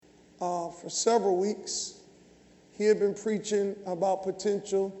for several weeks. He had been preaching about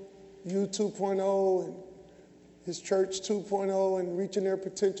potential, U 2.0 and his church 2.0 and reaching their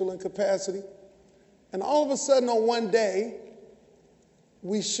potential and capacity. And all of a sudden on one day,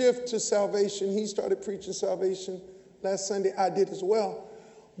 we shift to salvation. He started preaching salvation last Sunday. I did as well.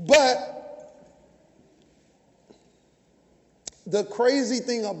 But the crazy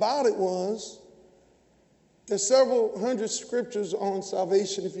thing about it was there's several hundred scriptures on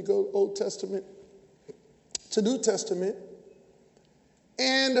salvation if you go Old Testament to New Testament.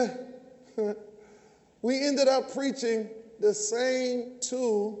 And we ended up preaching the same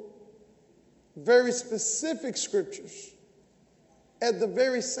two very specific scriptures at the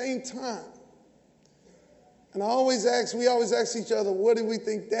very same time. And we always ask each other, what do we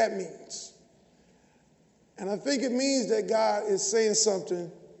think that means? And I think it means that God is saying something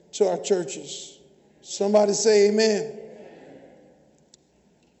to our churches. Somebody say amen.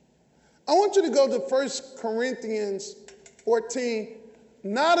 I want you to go to 1 Corinthians 14,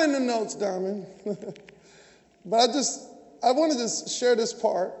 not in the notes, Diamond, but I wanted to share this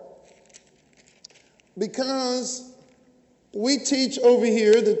part because we teach over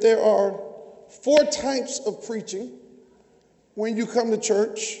here that there are 4 types of preaching when you come to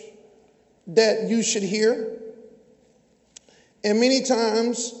church that you should hear. And many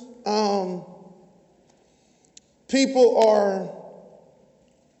times people are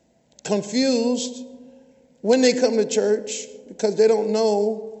confused when they come to church because they don't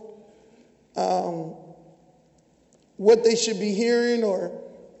know what they should be hearing, or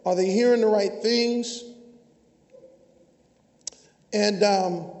are they hearing the right things? And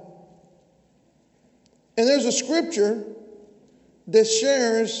there's a scripture that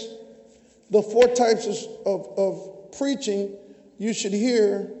shares the 4 types of preaching you should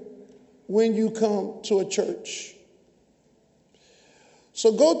hear when you come to a church.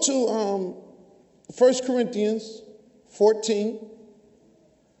 So go to 1 Corinthians 14.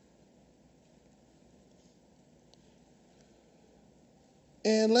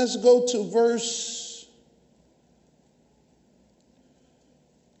 And let's go to verse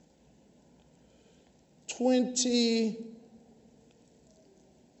 20.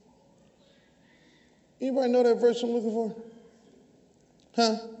 Anybody know that verse I'm looking for?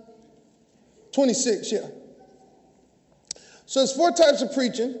 Huh? 26, yeah. So it's 4 types of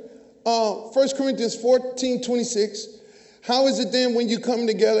preaching. 1 Corinthians 14:26. How is it then when you come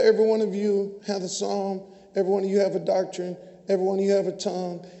together, every one of you have a psalm, every one of you have a doctrine, every one of you have a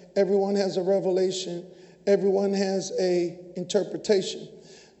tongue, everyone has a revelation, everyone has a interpretation.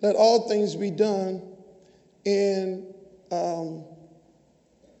 Let all things be done in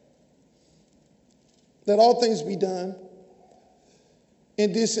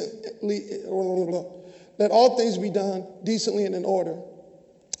decently. Let all things be done decently and in order.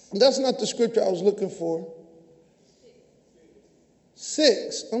 That's not the scripture I was looking for.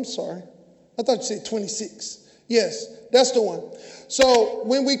 6. I'm sorry. I thought you said 26. Yes, that's the one. So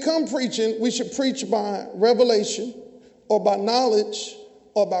when we come preaching, we should preach by revelation or by knowledge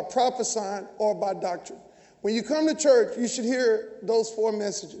or by prophesying or by doctrine. When you come to church, you should hear those 4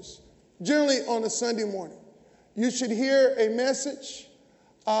 messages. Generally on a Sunday morning, you should hear a message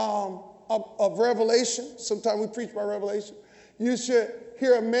of revelation. Sometimes we preach by revelation. You should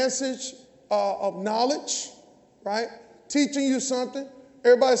hear a message of knowledge, right? Teaching you something.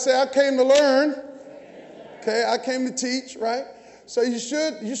 Everybody say, I came to learn. Okay, I came to teach, right? So you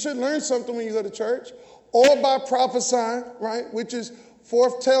should learn something when you go to church. Or by prophesying, right? Which is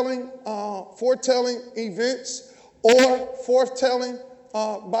foretelling events, or foretelling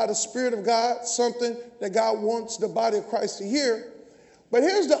by the Spirit of God, something that God wants the body of Christ to hear. But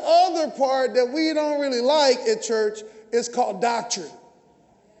here's the other part that we don't really like at church. It's called doctrine.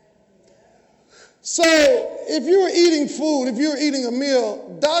 So if you were eating food, if you were eating a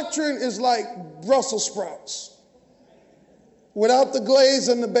meal, doctrine is like Brussels sprouts without the glaze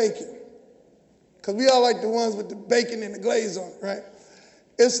and the bacon. Because we all like the ones with the bacon and the glaze on it, right?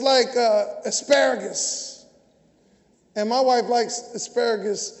 It's like asparagus. And my wife likes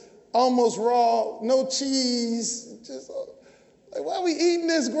asparagus almost raw, no cheese, just like, why are we eating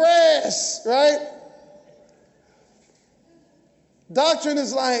this grass, right? Doctrine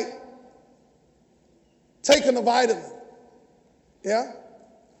is like taking a vitamin, yeah?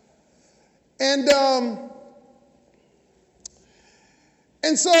 And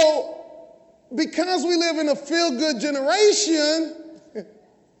so, because we live in a feel-good generation,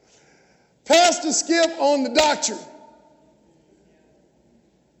 Pastor Skip on the doctrine.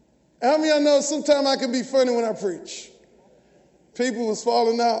 How many of y'all know sometimes I can be funny when I preach? People was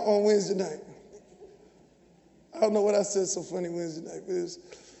falling out on Wednesday night. I don't know what I said so funny Wednesday night. But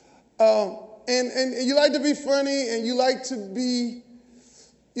And you like to be funny, and you like to be,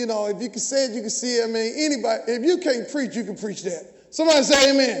 if you can say it, you can see it. I mean, anybody, if you can't preach, you can preach that. Somebody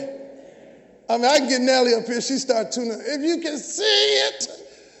say amen. I mean, I can get Nellie up here. She start tuning up. If you can see it,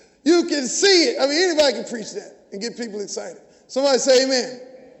 you can see it. I mean, anybody can preach that and get people excited. Somebody say amen.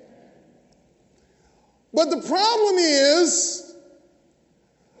 But the problem is,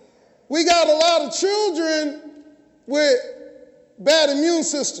 we got a lot of children with bad immune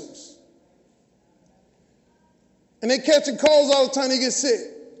systems. And they catching colds all the time, they get sick.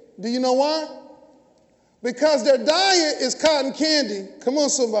 Do you know why? Because their diet is cotton candy. Come on,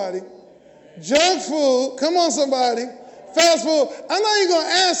 somebody. Junk food. Come on, somebody. Fast food. I know you're going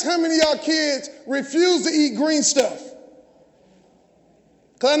to ask how many of y'all kids refuse to eat green stuff.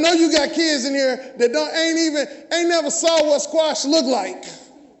 Because I know you got kids in here that ain't never saw what squash look like.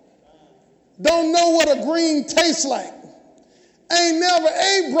 Don't know what a green tastes like. Ain't never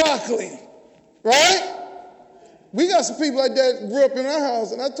ate broccoli. Right? We got some people like that grew up in our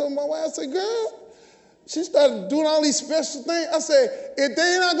house. And I told my wife, I said, girl, she started doing all these special things. I said, if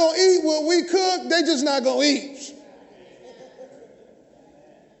they not going to eat what we cook, they just not going to eat.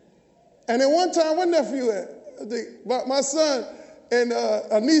 And then one time, what nephew at? I think my son and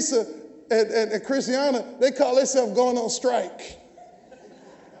Anissa and Christiana, they call themselves going on strike.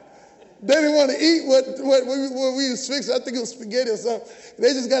 They didn't want to eat what we was fixing. I think it was spaghetti or something.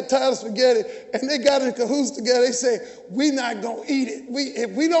 They just got tired of spaghetti, and they got in cahoots together. They say, we not going to eat it.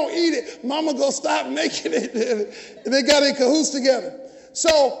 If we don't eat it, mama going to stop making it. And they got in cahoots together.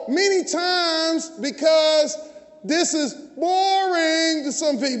 So many times, because this is boring to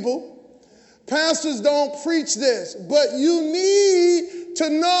some people, pastors don't preach this. But you need to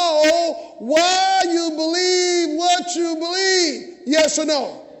know why you believe what you believe. Yes or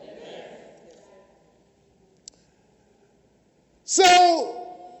no? So,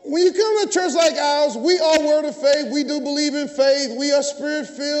 when you come to a church like ours, we are Word of Faith. We do believe in faith. We are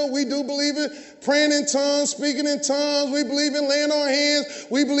Spirit-filled. We do believe in praying in tongues, speaking in tongues. We believe in laying on hands.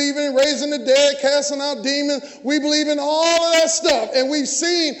 We believe in raising the dead, casting out demons. We believe in all of that stuff. And we've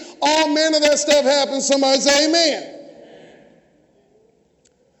seen all manner of that stuff happen. Somebody say amen.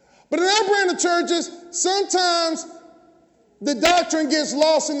 But in our brand of churches, sometimes the doctrine gets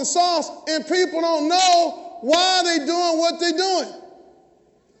lost in the sauce, and people don't know why they doing what they doing.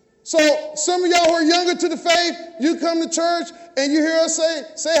 So some of y'all who are younger to the faith, you come to church and you hear us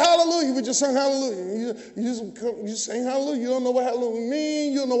say hallelujah. We just sung hallelujah. You sing hallelujah. You don't know what hallelujah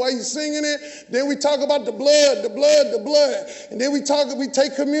means. You don't know why you're singing it. Then we talk about the blood. And then we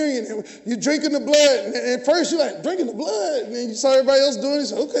take communion and you're drinking the blood. And at first you're like, drinking the blood. And then you saw everybody else doing it.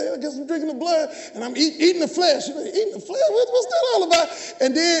 You say, okay, I guess I'm drinking the blood. And I'm eating the flesh. You're like, eating the flesh? What's that all about?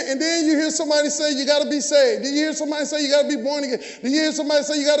 And then you hear somebody say you got to be saved. Then you hear somebody say you got to be born again. Then you hear somebody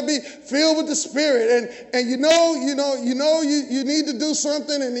say you got to be filled with the Spirit. And you need to do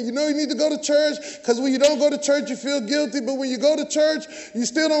something, and you need to go to church, because when you don't go to church, you feel guilty. But when you go to church, you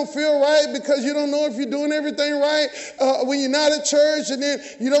still don't feel right, because you don't know if you're doing everything right when you're not at church. And then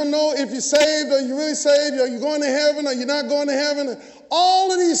you don't know if you're saved, or you're really saved, or you're going to heaven, or you're not going to heaven.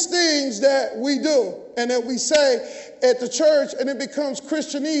 All of these things that we do and that we say at the church, and it becomes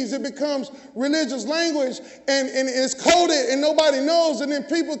Christianese, it becomes religious language, and it's coded and nobody knows. And then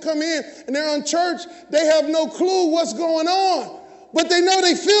people come in and they're on church, they have no clue what's going on, but they know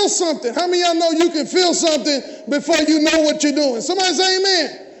they feel something. How many of y'all know you can feel something before you know what you're doing? Somebody say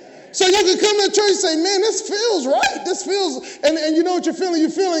amen. So you can come to church and say, man, this feels right. This feels, and you know what you're feeling. You're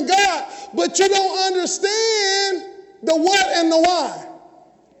feeling God, but you don't understand the what and the why.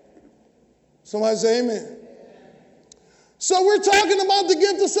 Somebody say amen. So we're talking about the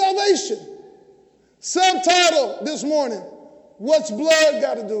gift of salvation. Subtitle this morning, what's blood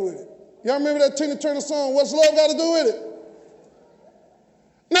got to do with it? Y'all remember that Tina Turner song, What's Love Got to Do with It?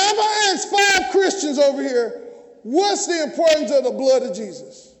 Now, if I ask 5 Christians over here, what's the importance of the blood of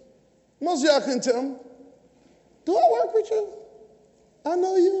Jesus? Most of y'all couldn't tell me. Do I work with you? I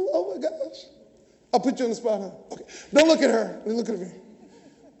know you. Oh, my gosh. I'll put you on the spot, huh? Okay. Don't look at her. Look at me.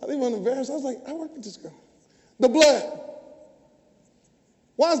 I didn't want to embarrass her. I was like, I work with this girl. The blood.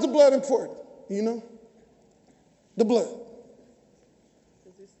 Why is the blood important? You know? The blood.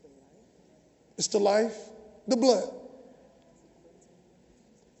 It's the life. The blood.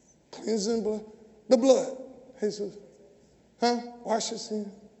 Cleansing blood. The blood. Jesus. Huh? Wash your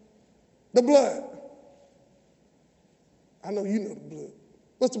sin. The blood. I know you know the blood.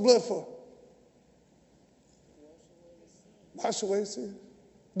 What's the blood for? Wash away sin.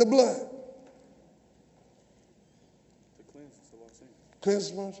 The blood. To cleanse us of our sin. Cleanse us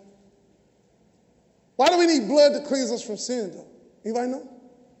from our sin. Why do we need blood to cleanse us from sin, though? Anybody know?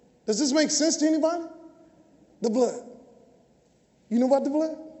 Does this make sense to anybody? The blood. You know about the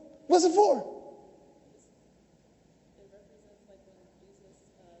blood? What's it for? It represents like when Jesus,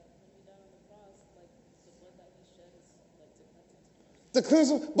 when he died on the cross, like the blood that he shed is like to cleanse us. To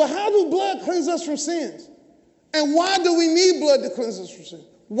cleanse us. But how do blood cleanse us from sins? And why do we need blood to cleanse us from sin?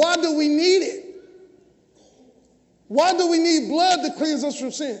 Why do we need it? Why do we need blood to cleanse us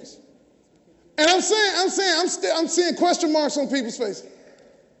from sins? And I'm seeing question marks on people's faces.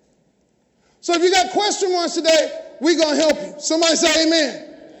 So if you got question marks today, we're going to help you. Somebody say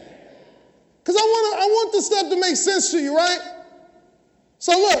amen. Because I want this stuff to make sense to you, right?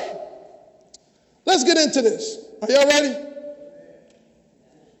 So look, let's get into this. Are y'all ready?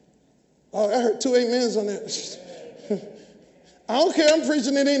 Oh, I heard 2 amens on that. I don't care. I'm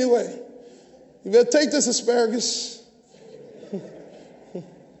preaching it anyway. You better take this asparagus.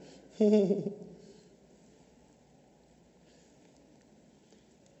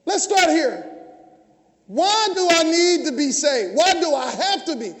 Let's start here. Why do I need to be saved? Why do I have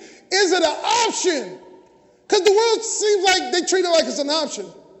to be? Is it an option? Because the world seems like they treat it like it's an option.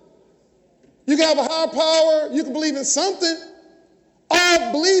 You can have a higher power. You can believe in something.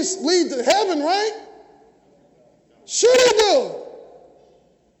 All beliefs lead to heaven, right? Sure they do.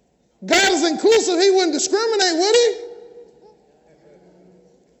 God is inclusive. He wouldn't discriminate, would he?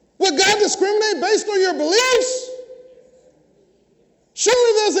 Would God discriminate based on your beliefs?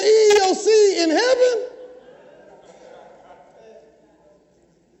 Surely there's an EEOC in heaven.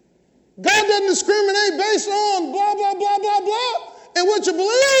 God doesn't discriminate based on blah, blah, blah, blah, blah, and what you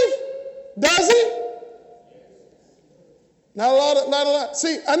believe, does he? Not a lot.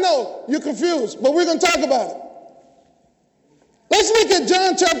 See, I know you're confused, but we're going to talk about it. Let's look at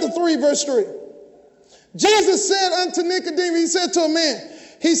John chapter 3, verse 3. Jesus said unto Nicodemus, he said to a man,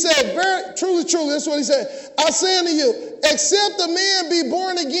 he said, very truly, this is what he said. I say unto you, except a man be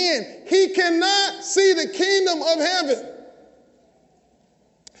born again, he cannot see the kingdom of heaven.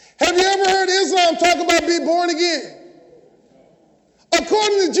 Have you ever heard Islam talk about being born again?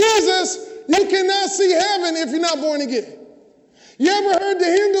 According to Jesus, you cannot see heaven if you're not born again. You ever heard the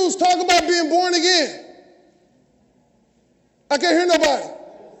Hindus talk about being born again? I can't hear nobody.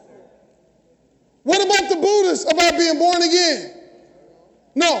 What about the Buddhists about being born again?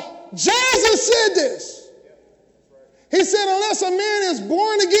 No, Jesus said this. He said, unless a man is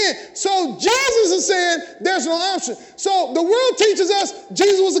born again. So Jesus is saying there's no option. So the world teaches us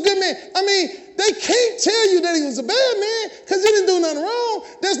Jesus was a good man. I mean, they can't tell you that he was a bad man because he didn't do nothing wrong.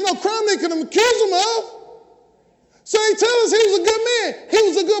 There's no crime they can accuse him of. So they tell us he was a good man. He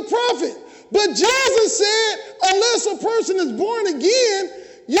was a good prophet. But Jesus said, unless a person is born again,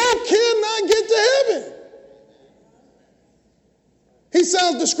 you cannot get to heaven. He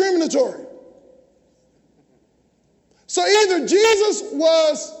sounds discriminatory. So either Jesus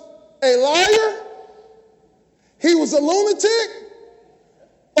was a liar, he was a lunatic,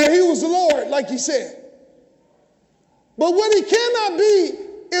 or he was the Lord, like he said. But what he cannot be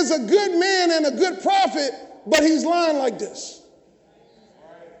is a good man and a good prophet, but he's lying like this.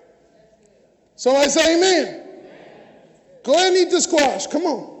 Somebody say amen. Go ahead and eat the squash. Come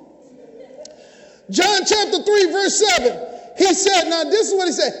on. John chapter 3, verse 7. He said, now this is what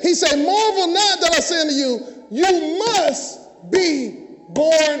he said. He said, marvel not that I say unto you, you must be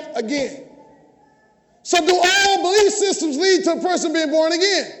born again. So do all belief systems lead to a person being born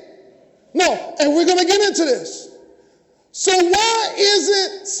again? No, and we're going to get into this. So why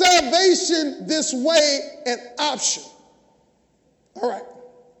isn't salvation this way an option? All right.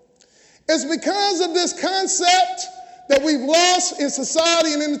 It's because of this concept that we've lost in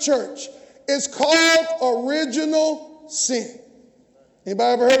society and in the church. It's called original sin.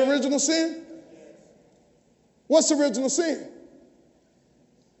 Anybody ever heard of original sin? What's original sin?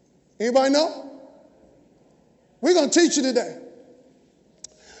 Anybody know? We're going to teach you today.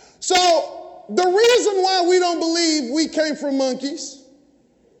 So, the reason why we don't believe we came from monkeys,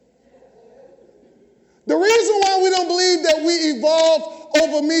 the reason why we don't believe that we evolved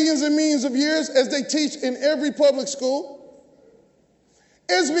over millions and millions of years, as they teach in every public school,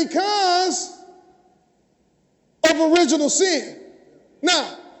 is because of original sin.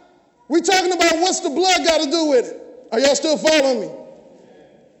 Now, we're talking about what's the blood got to do with it. Are y'all still following me?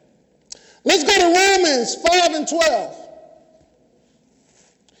 Let's go to Romans 5 and 12.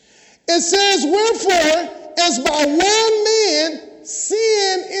 It says, wherefore, as by one man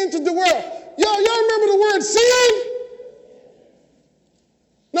sin entered the world. Y'all remember the word sin?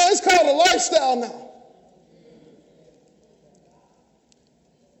 No, it's called a lifestyle now.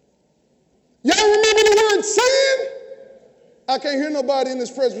 Y'all remember the word sin? I can't hear nobody in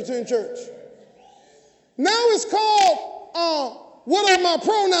this Presbyterian church. Now it's called What are my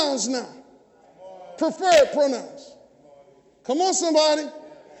pronouns now? Preferred pronouns. Come on, somebody.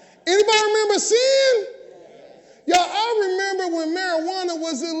 Anybody remember sin? Y'all, I remember when marijuana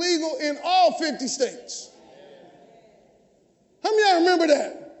was illegal in all 50 states. How many of y'all remember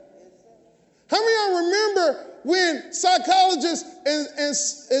that? How many of y'all remember when psychologists and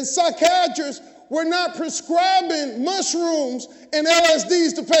psychiatrists were not prescribing mushrooms and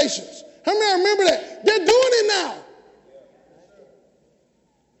LSDs to patients? How many of y'all remember that? They're doing it now.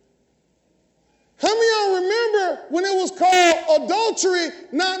 How many of y'all remember when it was called adultery,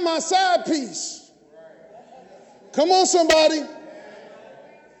 not my side piece? Come on, somebody.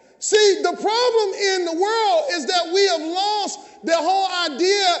 See, the problem in the world is that we have lost the whole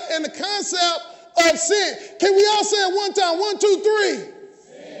idea and the concept of sin. Can we all say it one time? 1, 2, 3.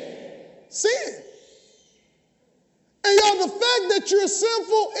 Sin. And y'all, the fact that you're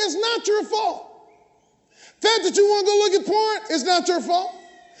sinful is not your fault. The fact that you want to go look at porn is not your fault.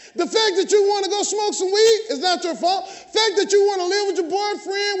 The fact that you want to go smoke some weed is not your fault. The fact that you want to live with your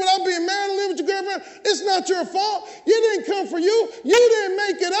boyfriend without being married and live with your girlfriend, it's not your fault. You didn't come for you. You didn't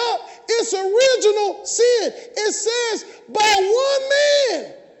make it up. It's original sin. It says, by one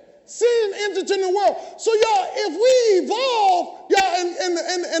man, sin entered in the world. So y'all, if we evolve, y'all,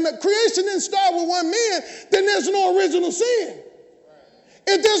 and the creation didn't start with one man, then there's no original sin.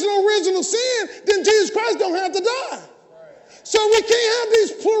 If there's no original sin, then Jesus Christ don't have to die. So we can't have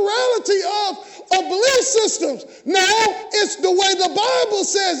these plurality of belief systems. No, it's the way the Bible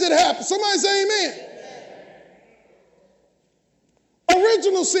says it happens. Somebody say amen.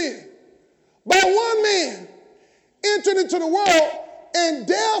 Original sin. By one man entered into the world, and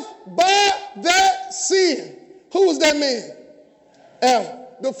death by that sin. Who was that man? Adam,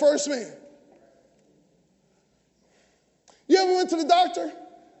 the first man. You ever went to the doctor?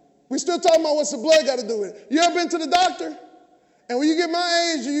 We still talking about what's the blood got to do with it. You ever been to the doctor? And when you get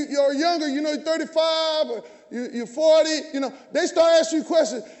my age, you're younger, you're 35 or you're 40, they start asking you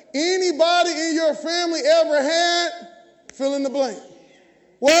questions. Anybody in your family ever had, fill in the blank.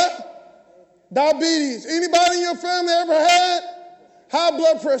 What? Diabetes. Anybody in your family ever had high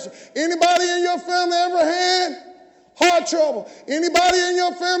blood pressure? Anybody in your family ever had heart trouble? Anybody in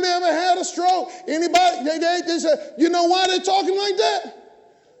your family ever had a stroke? Anybody? They said, you know why they're talking like that?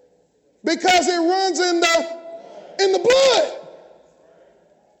 Because it runs in the blood.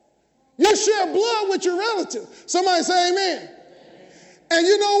 You share blood with your relative. Somebody say amen. And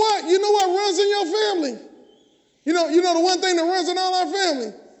you know what? You know what runs in your family? You know the one thing that runs in all our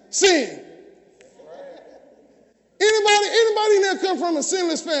family? Sin. Anybody in there come from a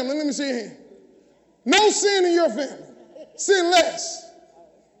sinless family? Let me see your hand. No sin in your family. Sinless.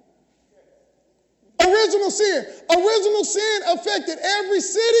 Original sin. Original sin affected every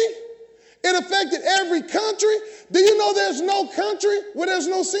city. It affected every country. Do you know there's no country where there's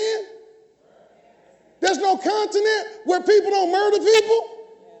no sin? There's no continent where people don't murder people.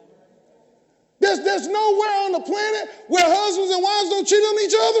 There's nowhere on the planet where husbands and wives don't cheat on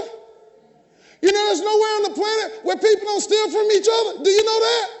each other. There's nowhere on the planet where people don't steal from each other. Do you know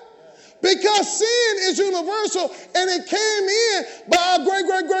that? Because sin is universal, and it came in by our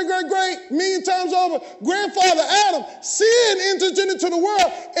great, million times over, grandfather Adam. Sin entered into the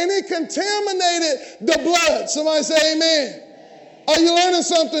world, and it contaminated the blood. Somebody say amen. Are you learning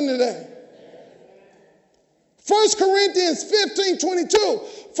something today? 1 Corinthians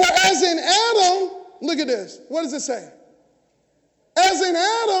 15:22. For as in Adam, look at this. What does it say? As in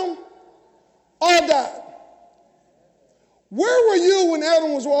Adam, all died. Where were you when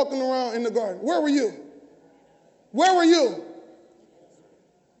Adam was walking around in the garden? Where were you? Where were you?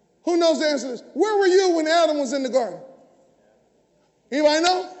 Who knows the answer to this? Where were you when Adam was in the garden? Anybody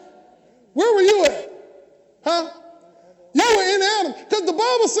know? Where were you at? Huh? You were in Adam. Because the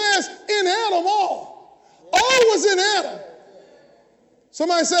Bible says, in Adam all. All was in Adam.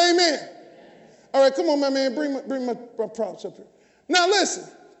 Somebody say amen. All right, come on, my man. Bring my props up here. Now listen.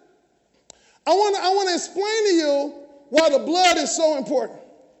 I want to explain to you why the blood is so important.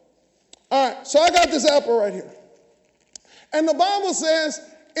 All right, so I got this apple right here. And the Bible says,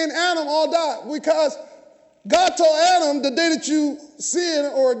 in Adam all died. Because God told Adam, the day that you sin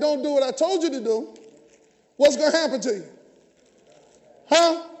or don't do what I told you to do, what's going to happen to you?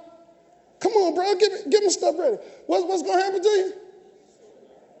 Huh? Come on, bro, get my stuff ready. What's going to happen to you?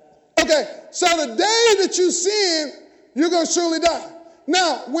 Okay, so the day that you sin, you're going to surely die.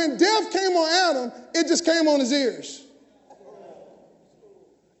 Now, when death came on Adam, it just came on his ears.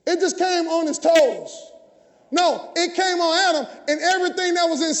 It just came on his toes. No, it came on Adam and everything that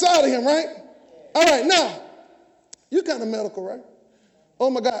was inside of him, right? All right, now, you kind of medical, right? Oh,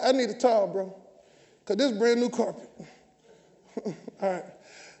 my God, I need a towel, bro, because this is brand new carpet. All right.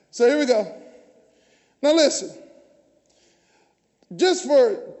 So here we go. Now listen. Just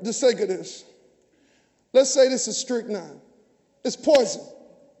for the sake of this, let's say this is strychnine. It's poison.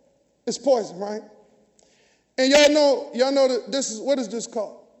 It's poison, right? And y'all know that this is, what is this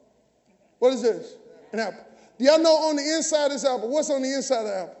called? What is this? An apple. Do y'all know on the inside of this apple, what's on the inside of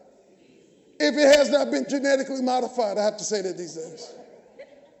the apple? If it has not been genetically modified, I have to say that these days.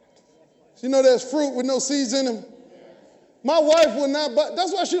 You know there's fruit with no seeds in them? My wife will not buy,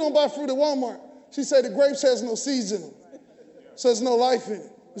 that's why she don't buy fruit at Walmart. She said the grapes has no seeds in them. So there's no life in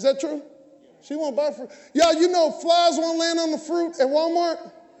it. Is that true? She won't buy fruit. Y'all, you know flies won't land on the fruit at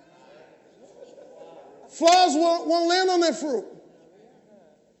Walmart? Flies won't land on that fruit.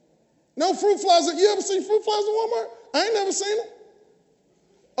 No fruit flies. You ever seen fruit flies at Walmart? I ain't never seen them.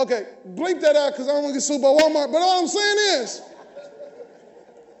 Okay, bleep that out because I don't want to get sued by Walmart. But all I'm saying is,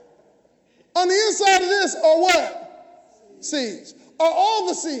 on the inside of this are what? Seeds. Are all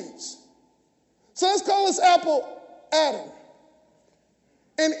the seeds. So let's call this apple Adam.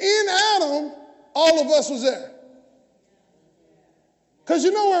 And in Adam, all of us was there. Because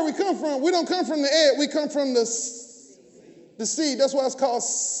you know where we come from. We don't come from the egg. We come from the seed. That's why it's called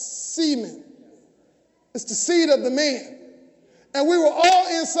semen. It's the seed of the man. And we were all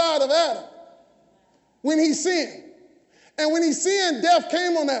inside of Adam when he sinned. And when he sinned, death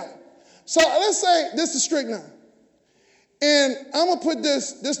came on Adam. So let's say this is strychnine. And I'm going to put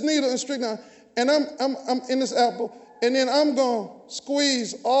this needle in strychnine, and I'm in this apple, and then I'm going to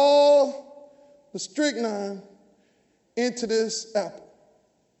squeeze all the strychnine into this apple.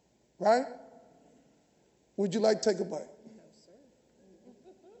 Right? Would you like to take a bite? No, sir.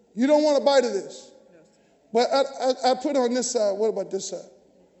 You don't want a bite of this. No, sir. But I put it on this side. What about this side?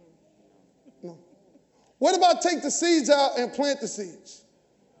 No. What about take the seeds out and plant the seeds?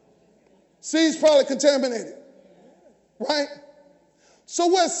 Seeds probably contaminated. Right? So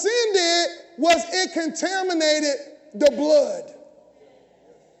what sin did was it contaminated the blood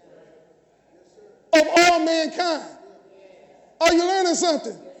of all mankind. Are you learning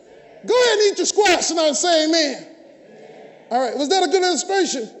something? Go ahead and eat your squash and I'll say amen. All right, was that a good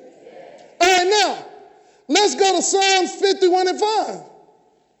illustration? All right, now, let's go to Psalms 51 and 5.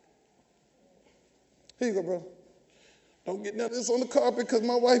 Here you go, brother. Don't get none of this on the carpet because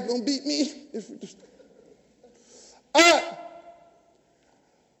my wife gonna beat me. All right.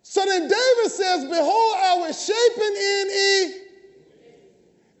 So then David says, behold, I was shapen in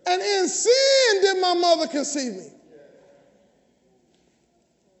and in sin did my mother conceive me.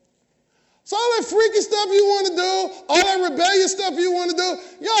 So all that freaky stuff you want to do, all that rebellious stuff you want to do,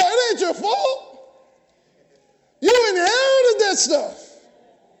 it ain't your fault. You inherited that stuff.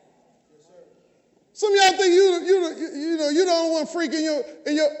 Some of y'all think you're the only one freaking.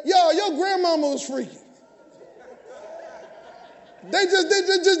 Your grandmama was freaking. They just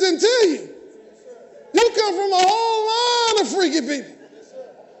didn't tell you. You come from a whole line of freaky people.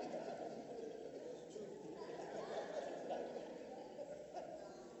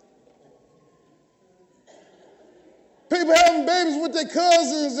 People having babies with their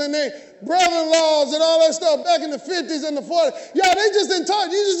cousins and their brother-in-laws and all that stuff back in the 50s and the 40s. Y'all, they just didn't talk.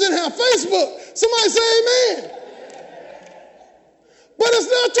 You just didn't have Facebook. Somebody say amen. But it's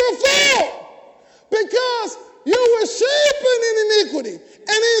not your fault because you were shapen in iniquity.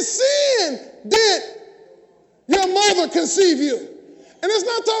 And in sin did your mother conceive you. And it's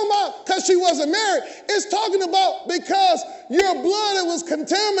not talking about because she wasn't married. It's talking about because your blood was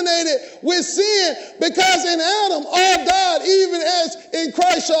contaminated with sin. Because in Adam all died, even as in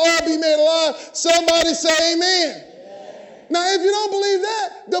Christ shall all be made alive. Somebody say amen. Now, if you don't believe that,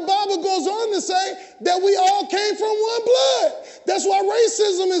 the Bible goes on to say that we all came from one blood. That's why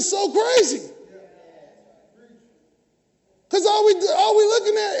racism is so crazy. Because all we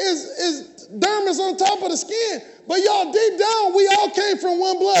looking at is dermis on top of the skin. But y'all, deep down, we all came from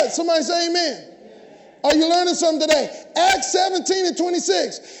one blood. Somebody say amen. Are you learning something today? Acts 17 and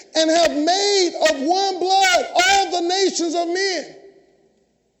 26. And have made of one blood all the nations of men.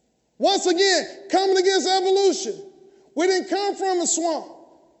 Once again, coming against evolution. We didn't come from a swamp.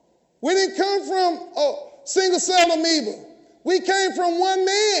 We didn't come from a single-cell amoeba. We came from one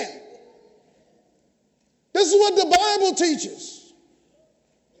man. This is what the Bible teaches.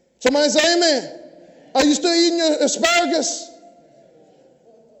 Somebody say amen. Are you still eating your asparagus?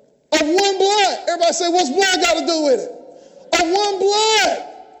 Of one blood. Everybody say, what's blood got to do with it? Of one blood,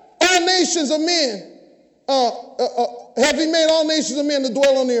 all nations of men. Have he made all nations of men to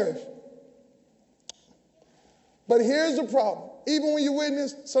dwell on the earth? But here's the problem. Even when you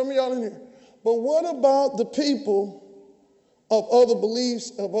witness, some of y'all in here. But what about the people of other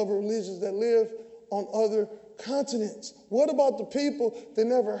beliefs, of other religions that live on other continents? What about the people that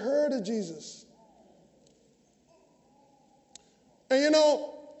never heard of Jesus? And you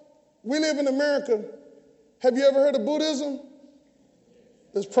know, we live in America. Have you ever heard of Buddhism?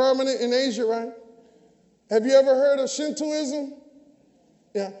 It's prominent in Asia, right? Have you ever heard of Shintoism?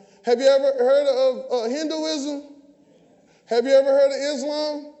 Yeah. Have you ever heard of Hinduism? Have you ever heard of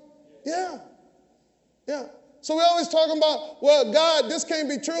Islam? Yeah. Yeah. So we're always talking about, well, God, this can't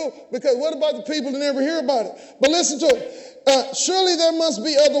be true because what about the people that never hear about it? But listen to it. Surely there must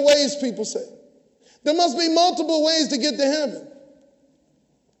be other ways, people say. There must be multiple ways to get to heaven.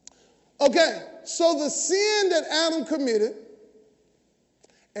 Okay, so the sin that Adam committed,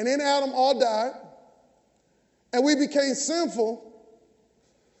 and then Adam all died, and we became sinful,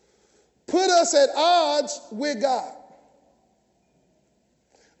 put us at odds with God.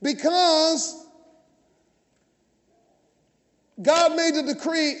 Because God made a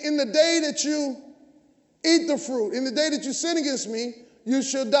decree, in the day that you eat the fruit, in the day that you sin against me, you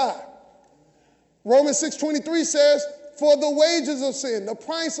shall die. Romans 6:23 says, for the wages of sin, the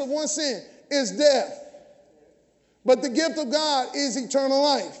price of one sin is death. But the gift of God is eternal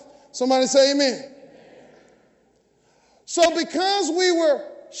life. Somebody say amen. So because we were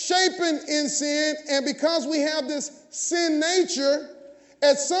shapen in sin and because we have this sin nature,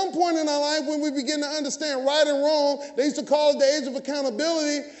 at some point in our life when we begin to understand right and wrong, they used to call it the age of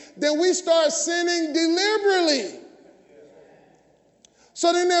accountability, then we start sinning deliberately.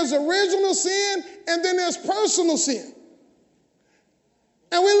 So then there's original sin and then there's personal sin.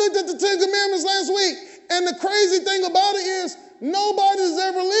 And we looked at the Ten Commandments last week, and the crazy thing about it is nobody that's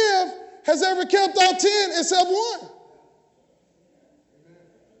ever lived has ever kept all 10 except one.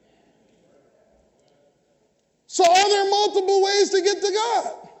 So are there multiple ways to get to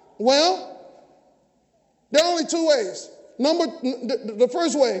God? Well, there are only two ways. The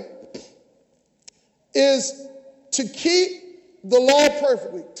first way is to keep the law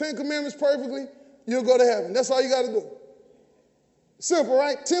perfectly. 10 Commandments perfectly, you'll go to heaven. That's all you got to do. Simple,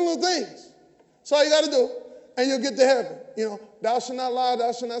 right? 10 little things. That's all you got to do, and you'll get to heaven. You know, thou shalt not lie,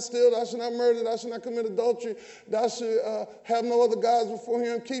 thou shalt not steal, thou shalt not murder, thou shalt not commit adultery, thou shalt have no other gods before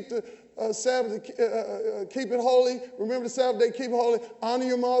him, keep the Sabbath, keep it holy, remember the Sabbath day, keep it holy, honor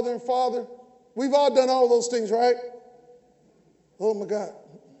your mother and father. We've all done all those things, right? Oh my God.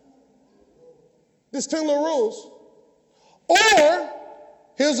 There's 10 little rules. Or,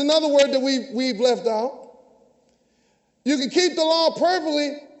 here's another word that we've left out. You can keep the law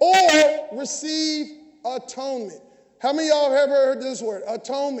perfectly or receive atonement. How many of y'all have ever heard this word?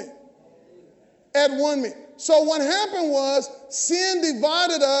 Atonement. At one minute. So what happened was sin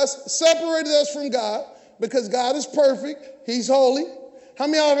divided us, separated us from God because God is perfect. He's holy. How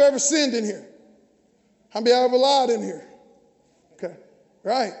many of y'all have ever sinned in here? How many of y'all ever lied in here? Okay.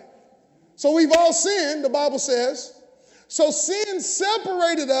 Right. So we've all sinned, the Bible says. So sin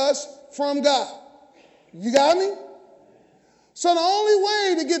separated us from God. You got me? So the only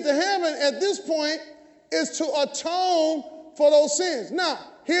way to get to heaven at this point is to atone for those sins. Now,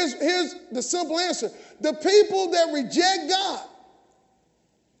 here's the simple answer. The people that reject God,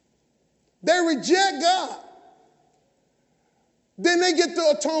 then they get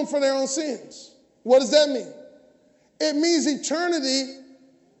to atone for their own sins. What does that mean? It means eternity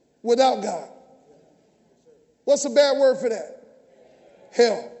without God. What's a bad word for that?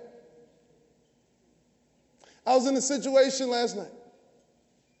 Hell. I was in a situation last night.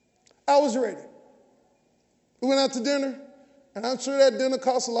 I was ready. We went out to dinner, and I'm sure that dinner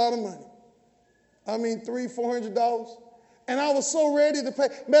cost a lot of money. I mean, $300, $400. And I was so ready to pay.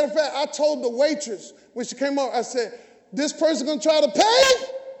 Matter of fact, I told the waitress when she came over, I said, this person going to try to pay?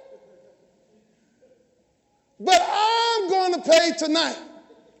 But I'm going to pay tonight.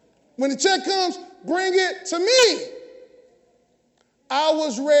 When the check comes, bring it to me. I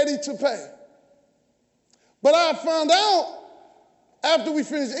was ready to pay. But I found out after we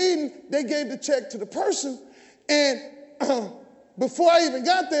finished eating, they gave the check to the person. And before I even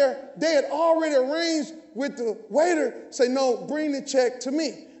got there, they had already arranged with the waiter, say, no, bring the check to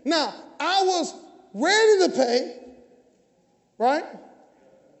me. Now, I was ready to pay, right?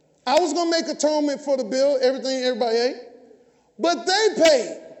 I was going to make atonement for the bill, everything everybody ate. But they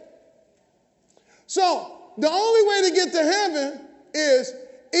paid. So the only way to get to heaven is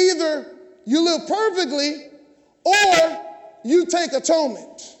either you live perfectly or you take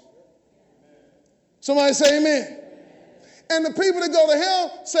atonement. Somebody say amen. And the people that go to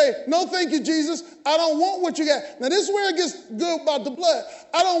hell say, no, thank you, Jesus. I don't want what you got. Now, this is where it gets good about the blood.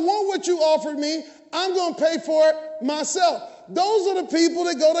 I don't want what you offered me. I'm going to pay for it myself. Those are the people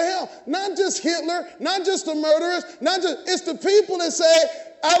that go to hell. Not just Hitler, not just the murderers, it's the people that say,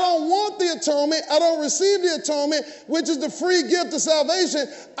 I don't want the atonement. I don't receive the atonement, which is the free gift of salvation.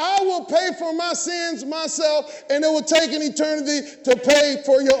 I will pay for my sins myself, and it will take an eternity to pay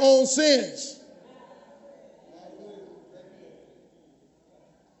for your own sins.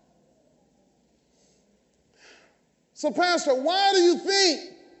 So, Pastor, why do you think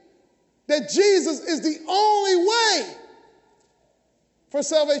that Jesus is the only way for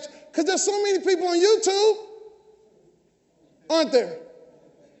salvation? Because there's so many people on YouTube, aren't there,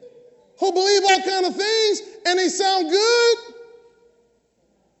 who believe all kind of things and they sound good.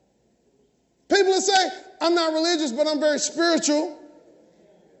 People that say, I'm not religious, but I'm very spiritual.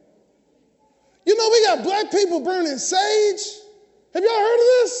 You know, we got black people burning sage. Have y'all heard of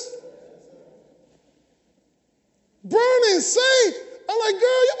this? Burning sage. I'm like, girl,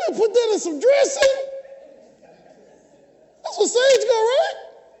 you better put that in some dressing. That's what sage go, right?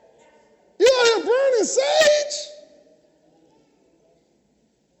 You out here burning sage?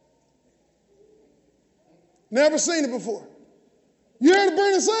 Never seen it before. You heard of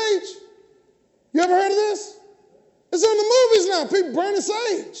burning sage? You ever heard of this? It's in the movies now, people burning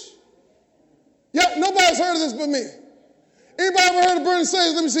sage. Yeah, nobody's heard of this but me. Anybody ever heard of burning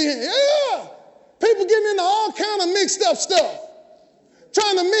sage? Let me see here. Yeah. People getting into all kind of mixed up stuff.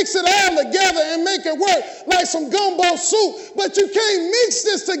 Trying to mix it all together and make it work like some gumbo soup. But you can't mix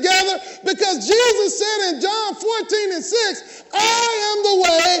this together because Jesus said in John 14:6, I am the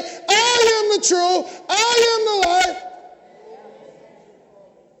way, I am the truth, I am the life.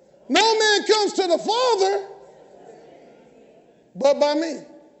 No man comes to the Father but by me.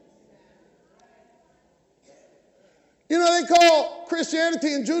 You know, they call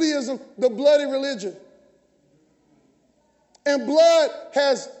Christianity and Judaism the bloody religion. And blood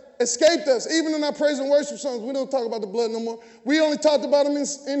has escaped us. Even in our praise and worship songs, we don't talk about the blood no more. We only talked about them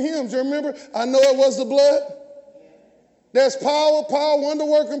in hymns. You remember? I know it was the blood. There's power,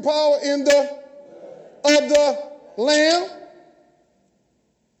 wonder-working power of the Lamb.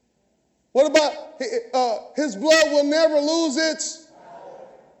 What about his blood will never lose its power?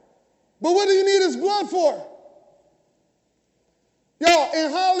 But what do you need his blood for? Y'all, in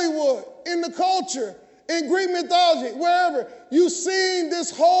Hollywood, in the culture, in Greek mythology, wherever, you've seen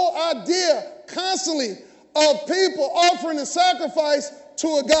this whole idea constantly of people offering a sacrifice to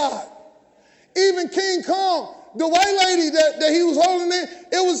a god. Even King Kong, the white lady that he was holding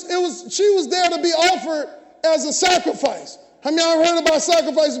she was there to be offered as a sacrifice. How many of y'all heard about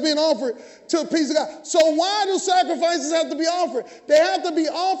sacrifices being offered to a piece of God? So why do sacrifices have to be offered? They have to be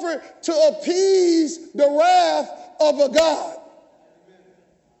offered to appease the wrath of a god.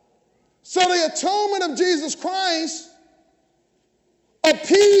 So the atonement of Jesus Christ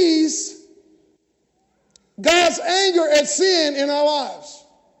appeased God's anger at sin in our lives.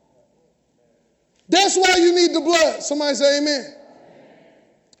 That's why you need the blood. Somebody say amen.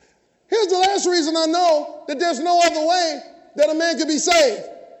 Here's the last reason I know that there's no other way that a man could be saved.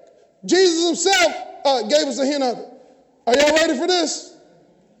 Jesus himself gave us a hint of it. Are y'all ready for this?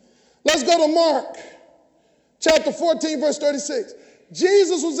 Let's go to Mark chapter 14, verse 36.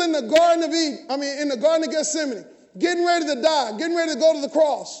 Jesus was in the Garden of Eden, in the Garden of Gethsemane, getting ready to die, getting ready to go to the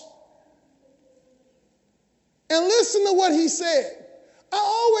cross. And listen to what he said. I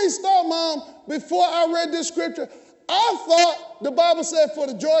always thought, Mom, before I read this scripture, I thought the Bible said for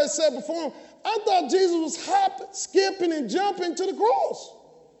the joy set before him. I thought Jesus was hopping, skipping, and jumping to the cross.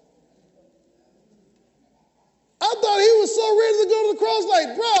 I thought he was so ready to go to the cross,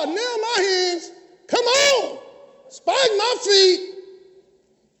 like, bro, nail my hands, come on, spike my feet.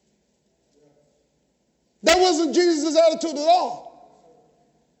 That wasn't Jesus' attitude at all.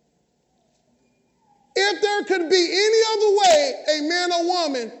 If there could be any other way a man or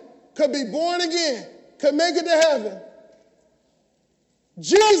woman could be born again, could make it to heaven,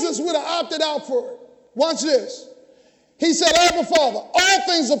 Jesus would have opted out for it. Watch this. He said, Abba, Father, all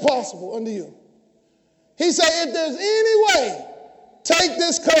things are possible unto you. He said, if there's any way, take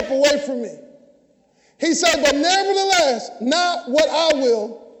this cup away from me. He said, but nevertheless, not what I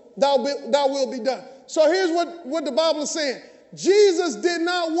will, thou will be done. So here's what the Bible is saying. Jesus did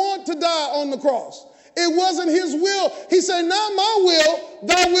not want to die on the cross. It wasn't his will. He said, not my will,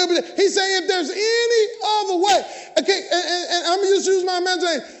 thy will be done. He said, if there's any other way. Okay, and I'm going to just use my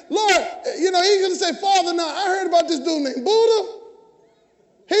imagination. Lord, he's going to say, Father, now I heard about this dude named Buddha.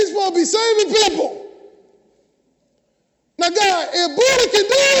 He's supposed to be saving people. Now, God, if Buddha can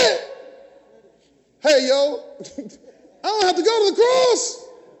do it, hey, yo, I don't have to go to the cross.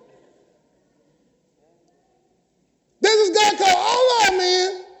 There's this guy called Allah,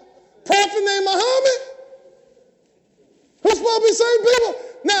 man, prophet named Muhammad, who's supposed to be saving people.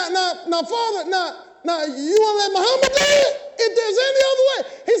 Now, Father, now, you want to let Muhammad do it? if there's any other way,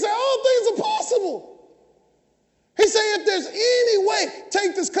 he said, all things are possible. He said, if there's any way,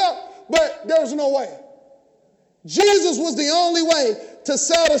 take this cup, but there was no way. Jesus was the only way to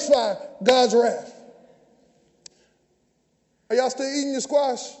satisfy God's wrath. Are y'all still eating your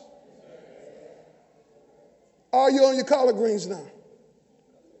squash? Are you on your collard greens now?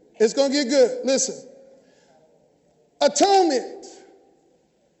 It's going to get good. Listen. Atonement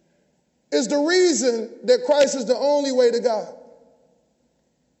is the reason that Christ is the only way to God.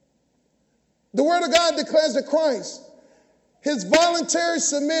 The Word of God declares that Christ, his voluntary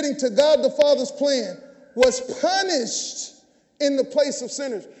submitting to God the Father's plan, was punished in the place of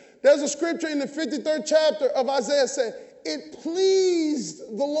sinners. There's a scripture in the 53rd chapter of Isaiah said, it pleased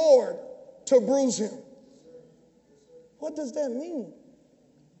the Lord to bruise him. What does that mean?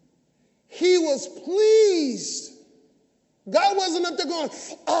 He was pleased. God wasn't up there going,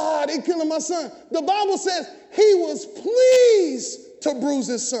 they killing my son. The Bible says he was pleased to bruise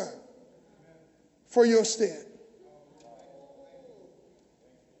his son for your stead.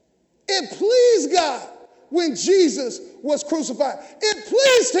 It pleased God when Jesus was crucified. It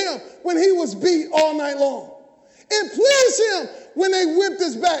pleased him when he was beat all night long. It pleased him when they whipped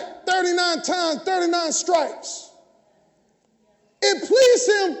his back 39 times, 39 stripes. It pleased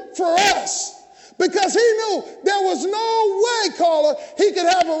him for us because he knew there was no way, caller, he could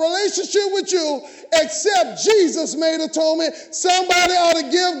have a relationship with you except Jesus made atonement. Somebody ought to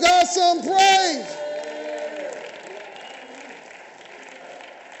give God some praise.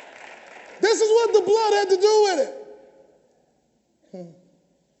 This is what the blood had to do with it.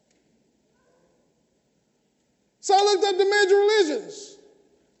 So I looked up the major religions.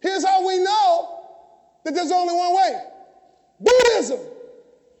 Here's how we know that there's only one way. Buddhism,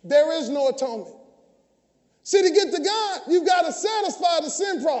 there is no atonement. See, to get to God, you've got to satisfy the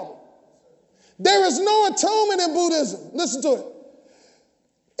sin problem. There is no atonement in Buddhism. Listen to it.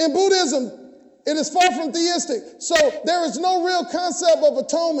 In Buddhism, it is far from theistic. So there is no real concept of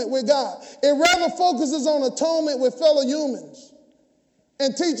atonement with God. It rather focuses on atonement with fellow humans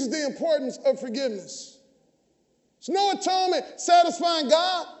and teaches the importance of forgiveness. There's no atonement satisfying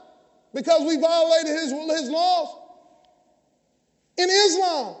God because we violated his laws. In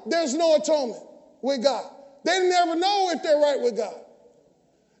Islam, there's no atonement with God. They never know if they're right with God.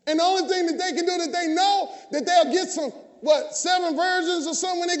 And the only thing that they can do that they know that they'll get some, 7 virgins or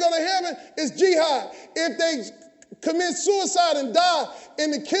something when they go to heaven is jihad. If they commit suicide and die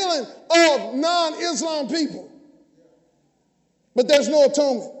in the killing of non-Islam people. But there's no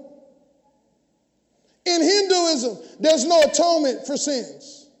atonement. In Hinduism, there's no atonement for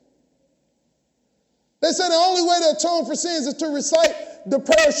sins. They say the only way to atone for sins is to recite the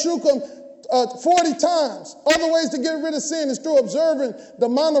Parashukam 40 times. Other ways to get rid of sin is through observing the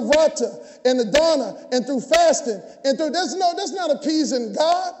Manavrata and the Dana and through fasting. And through that's not appeasing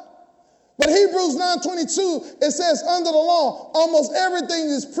God. But Hebrews 9:22, it says, under the law, almost everything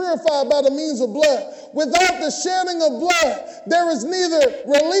is purified by the means of blood. Without the shedding of blood, there is neither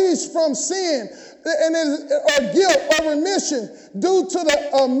release from sin or guilt or remission due to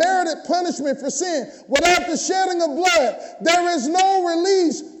the merited punishment for sin. Without the shedding of blood, there is no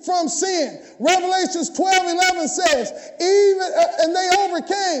release from sin. Revelations 12:11 says, and they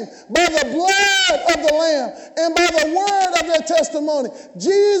overcame by the blood of the Lamb and by the word of their testimony.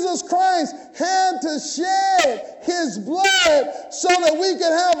 Jesus Christ had to shed his blood so that we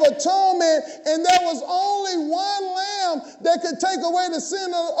could have atonement, and there was only one lamb that could take away the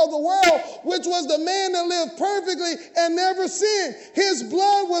sin of the world, which was the man that lived perfectly and never sinned. His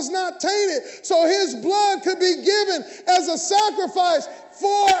blood was not tainted, so his blood could be given as a sacrifice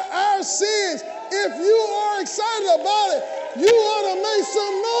for our sins. If you are excited about it, you ought to make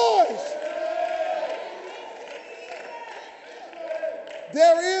some noise.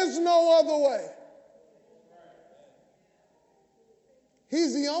 There is no other way.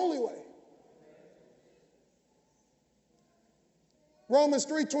 He's the only way. Romans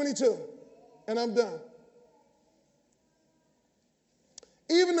 3:22, and I'm done.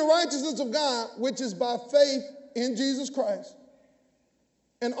 Even the righteousness of God, which is by faith in Jesus Christ.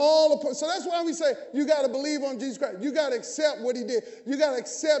 And so that's why we say you got to believe on Jesus Christ. You got to accept what he did. You got to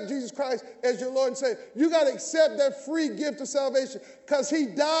accept Jesus Christ as your Lord and Savior. You got to accept that free gift of salvation because he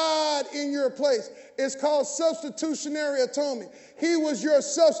died in your place. It's called substitutionary atonement. He was your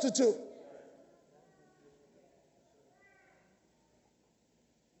substitute.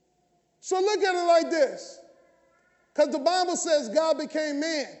 So look at it like this. Because the Bible says God became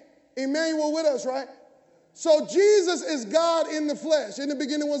man. Emmanuel with us, right? So Jesus is God in the flesh. In the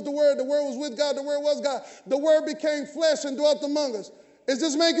beginning was the Word was with God, the Word was God. The Word became flesh and dwelt among us. Is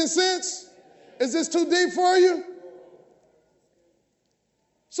this making sense? Is this too deep for you?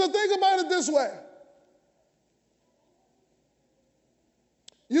 So think about it this way.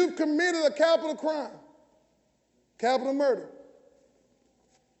 You've committed a capital crime, capital murder.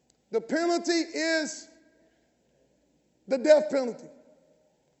 The penalty is the death penalty,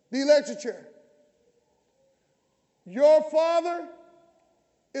 the electric chair. Your father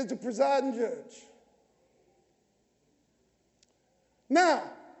is the presiding judge. Now,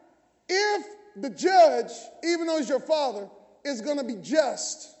 if the judge, even though he's your father, is going to be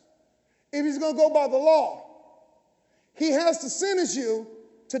just, if he's going to go by the law, he has to sentence you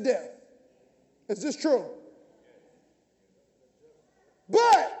to death. Is this true?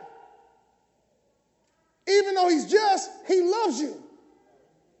 But even though he's just, he loves you.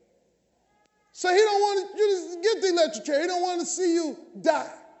 So he don't want you to get the electric chair. He don't want to see you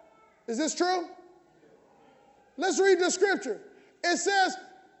die. Is this true? Let's read the scripture. It says,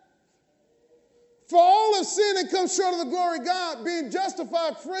 for all have sinned and come short of the glory of God, being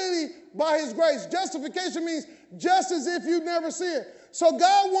justified freely by his grace. Justification means just as if you never sinned. So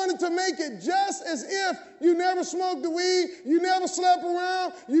God wanted to make it just as if you never smoked the weed, you never slept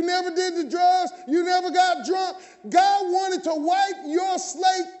around, you never did the drugs, you never got drunk. God wanted to wipe your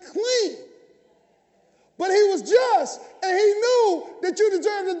slate clean. But he was just, and he knew that you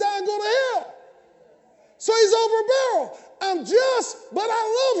deserved to die and go to hell. So he's over a barrel. I'm just, but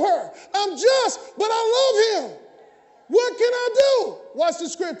I love her. I'm just, but I love him. What can I do? Watch the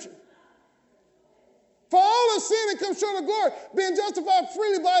scripture. For all have sinned and come short of glory, being justified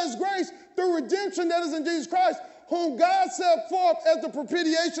freely by his grace through redemption that is in Jesus Christ, whom God set forth as the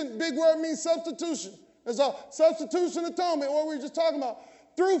propitiation. Big word means substitution. That's all. Substitution, atonement, what we were just talking about.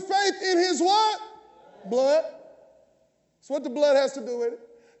 Through faith in his what? Blood. That's what the blood has to do with it.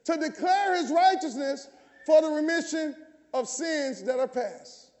 To declare his righteousness for the remission of sins that are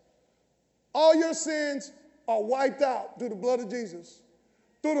past. All your sins are wiped out through the blood of Jesus.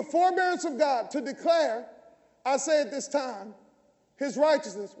 Through the forbearance of God, to declare, I say at this time, his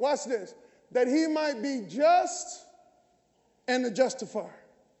righteousness, watch this, that he might be just and the justifier.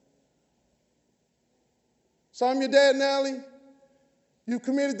 So I'm your dad, Nally. You've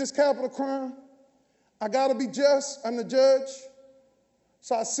committed this capital crime. I got to be just. I'm the judge.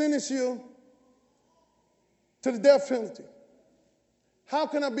 So I sentence you to the death penalty. How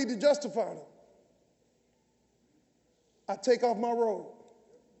can I be the justifier? I take off my robe.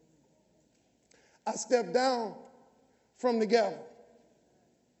 I step down from the gavel,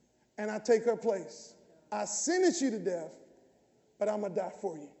 and I take her place. I sentence you to death, but I'm going to die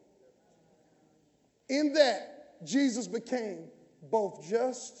for you. In that, Jesus became both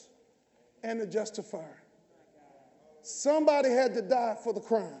just and the justifier. Somebody had to die for the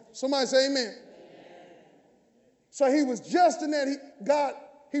crime. Somebody say amen. So he was just in that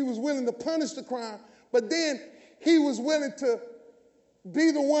he was willing to punish the crime, but then he was willing to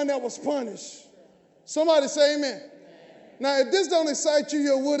be the one that was punished. Somebody say amen. Now, if this don't excite you,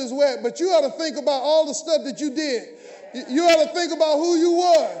 your wood is wet, but you ought to think about all the stuff that you did. You ought to think about who you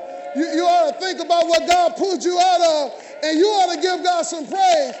were. You ought to think about what God pulled you out of, and you ought to give God some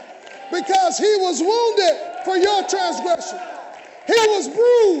praise because he was wounded for your transgression. He was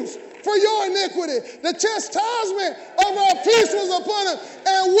bruised for your iniquity. The chastisement of our peace was upon him,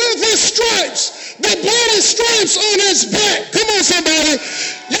 and with his stripes, the bloody stripes on his back. Come on, somebody.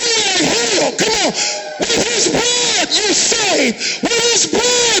 You are healed. Come on. With his blood, you saved. With his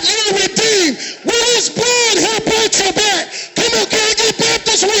blood, you redeemed. With his blood, he brought you back. Come on, can I get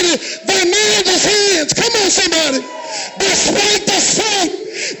Baptist with it? They nailed his hands. Come on, somebody. Despite the fight,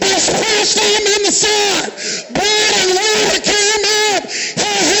 they splashed him in the side. Blood and water came out.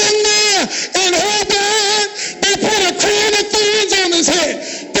 He hung there and he died. They put a crown of thorns on his head.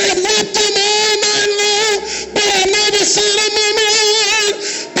 They whipped him all night long, but I never said a moment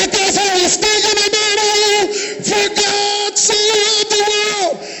because I was thinking about you. For God so loved the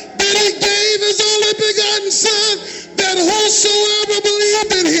world that he gave his only begotten Son, that whosoever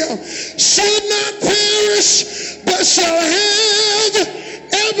believed in him should not perish, but shall have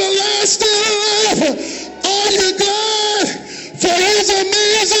everlasting life. Are you glad for his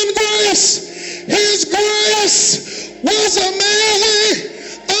amazing grace? His grace was amazing,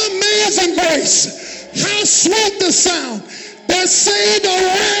 amazing grace. How sweet the sound that saved a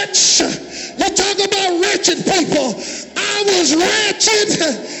wretch. You talk about wretched people. I was wretched.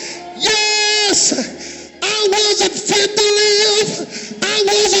 Yes, I wasn't fit to live. I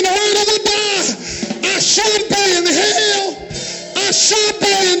wasn't ready to die. I should be in hell. I should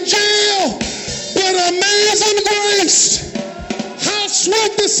be in jail. But amazing grace. How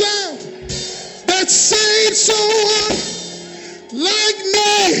sweet the sound that saved someone like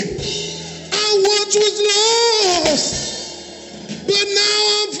me. I once was lost, but now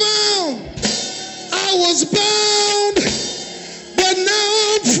I'm found. I was bound, but now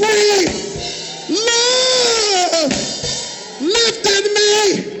I'm free. Love lifted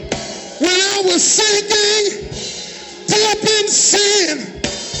me when I was sinking deep in sin.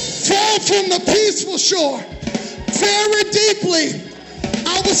 Far from the peaceful shore, very deeply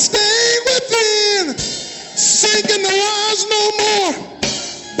I was staying within, sinking to rise no more.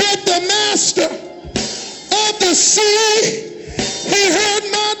 But the master of the sea, he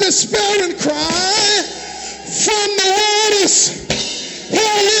heard my despairing cry. From the waters, he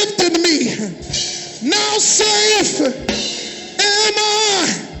lifted me. Now safe am I.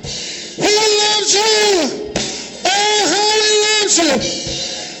 He loves you. Oh, how he loves you.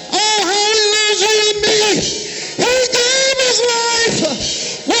 Oh, how he loves you and me. He gave his life.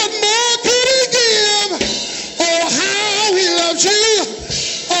 What more could he give? Oh, how he loves you.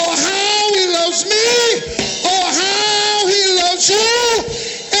 Oh, how he loves me. Oh, how he loves you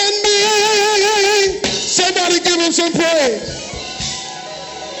and me. Somebody give him some praise.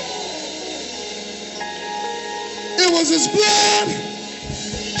 It was his blood.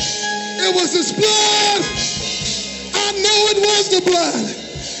 It was his blood. I know it was the blood.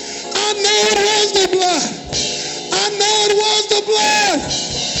 I know it was the blood. I know it was the blood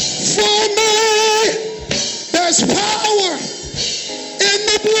for me. There's power in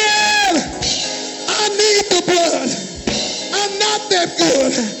the blood. I need the blood. I'm not that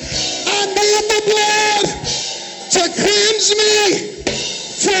good. I need the blood to cleanse me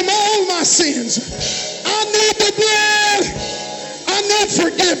from all my sins. I need the blood. I need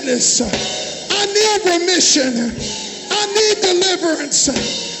forgiveness. I need remission. I need deliverance.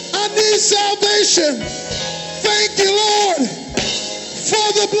 I need salvation. Thank you, Lord,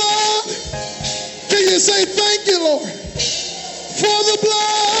 for the blood. Can you say thank you, Lord, for the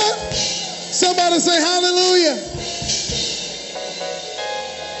blood? Somebody say hallelujah.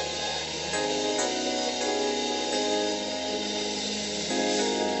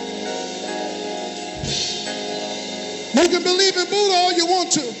 You can believe in Buddha all you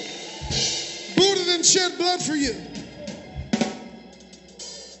want to. Buddha didn't shed blood for you.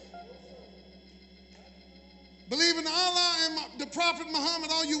 Believe in Allah and the Prophet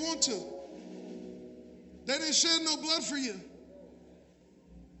Muhammad all you want to. They didn't shed no blood for you.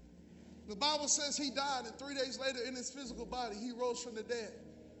 The Bible says he died, and 3 days later in his physical body, he rose from the dead.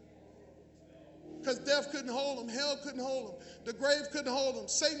 Because death couldn't hold him, hell couldn't hold him, the grave couldn't hold him,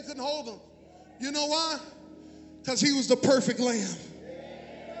 Satan couldn't hold him. You know why? Because he was the perfect lamb.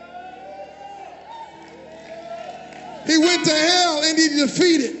 He went to hell and he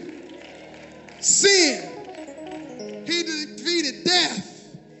defeated sin. He defeated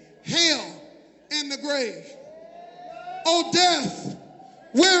death, hell, and the grave. Oh, death,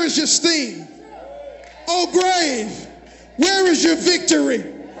 where is your sting? Oh, grave, where is your victory?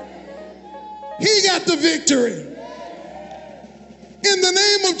 He got the victory. In the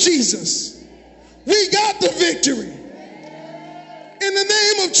name of Jesus, we got the victory. In the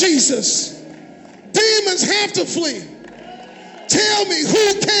name of Jesus, demons have to flee. Tell me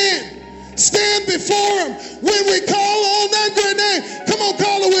who can stand before him when we call on that great name. Come on,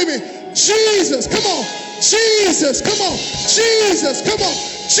 call it with me. Jesus, come on. Jesus, come on. Jesus, come on.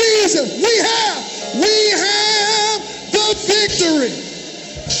 Jesus, we have the victory.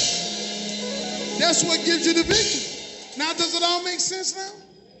 That's what gives you the victory. Now, does it all make sense now?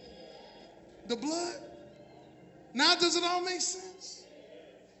 The blood? Now, does it all make sense?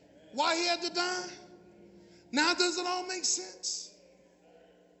 Why he had to die? Now, does it all make sense?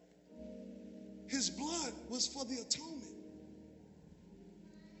 His blood was for the atonement.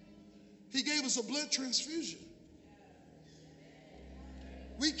 He gave us a blood transfusion.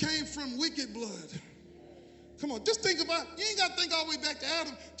 We came from wicked blood. Come on, just think about, you ain't got to think all the way back to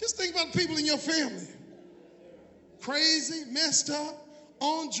Adam. Just think about the people in your family. Crazy, messed up,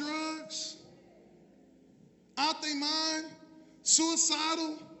 on drugs, out their mind,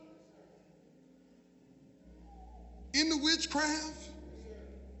 suicidal, into witchcraft,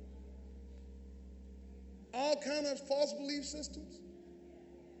 all kind of false belief systems.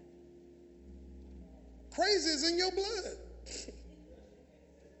 Crazy is in your blood.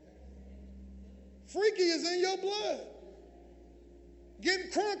 Freaky is in your blood.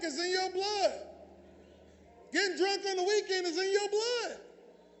 Getting crunk is in your blood. Getting drunk on the weekend is in your blood.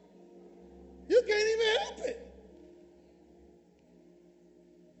 You can't even help it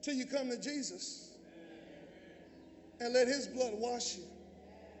till you come to Jesus and let his blood wash you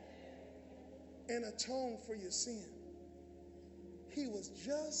and atone for your sin. He was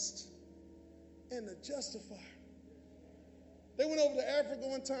just and the justifier. They went over to Africa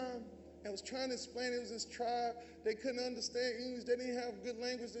one time, and was trying to explain it was this tribe. They couldn't understand English. They didn't have good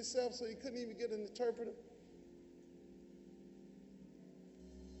language themselves, so he couldn't even get an interpreter.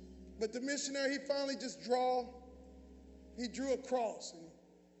 But the missionary, he finally just he drew a cross, and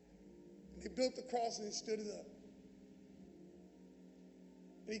he built the cross and he stood it up.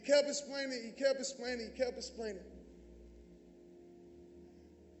 And he kept explaining, he kept explaining, he kept explaining.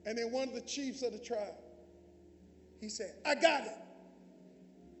 And then one of the chiefs of the tribe, he said, I got it.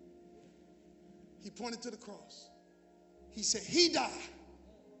 He pointed to the cross. He said, he died.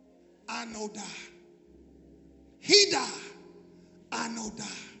 I know died. He died. I know died.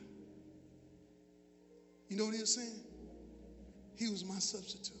 You know what he was saying? He was my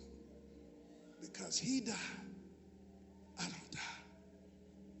substitute. Because he died, I don't die.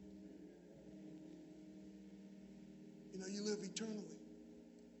 You know, you live eternally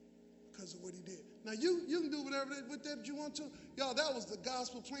because of what he did. Now, you can do whatever with that you want to. Y'all, that was the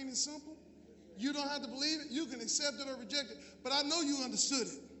gospel, plain and simple. You don't have to believe it. You can accept it or reject it. But I know you understood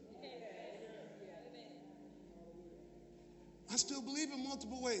it. I still believe in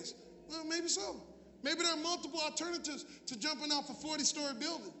multiple ways. Well, maybe so. Maybe there are multiple alternatives to jumping off a 40-story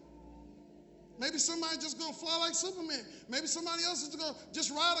building. Maybe somebody just going to fly like Superman. Maybe somebody else is going to just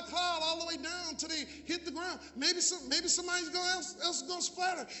ride a cloud all the way down until they hit the ground. Maybe somebody else is going to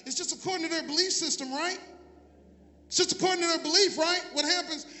splatter. It's just according to their belief system, right? It's just according to their belief, right? What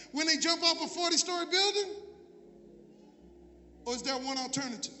happens when they jump off a 40-story building? Or is there one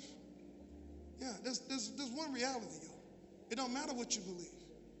alternative? Yeah, there's one reality, y'all. It don't matter what you believe.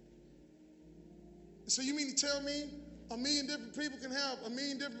 So you mean to tell me a million different people can have a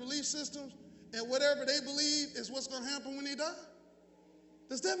million different belief systems and whatever they believe is what's going to happen when they die?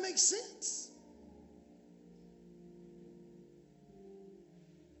 Does that make sense?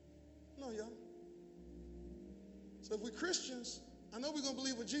 No, y'all. So if we're Christians, I know we're going to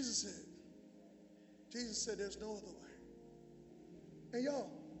believe what Jesus said. Jesus said there's no other way. And y'all,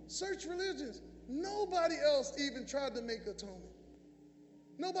 search religions. Nobody else even tried to make atonement.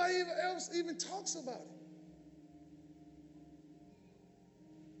 Nobody else even talks about it.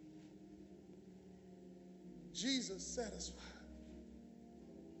 Jesus satisfied.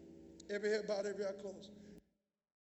 Every head bowed, every eye closed.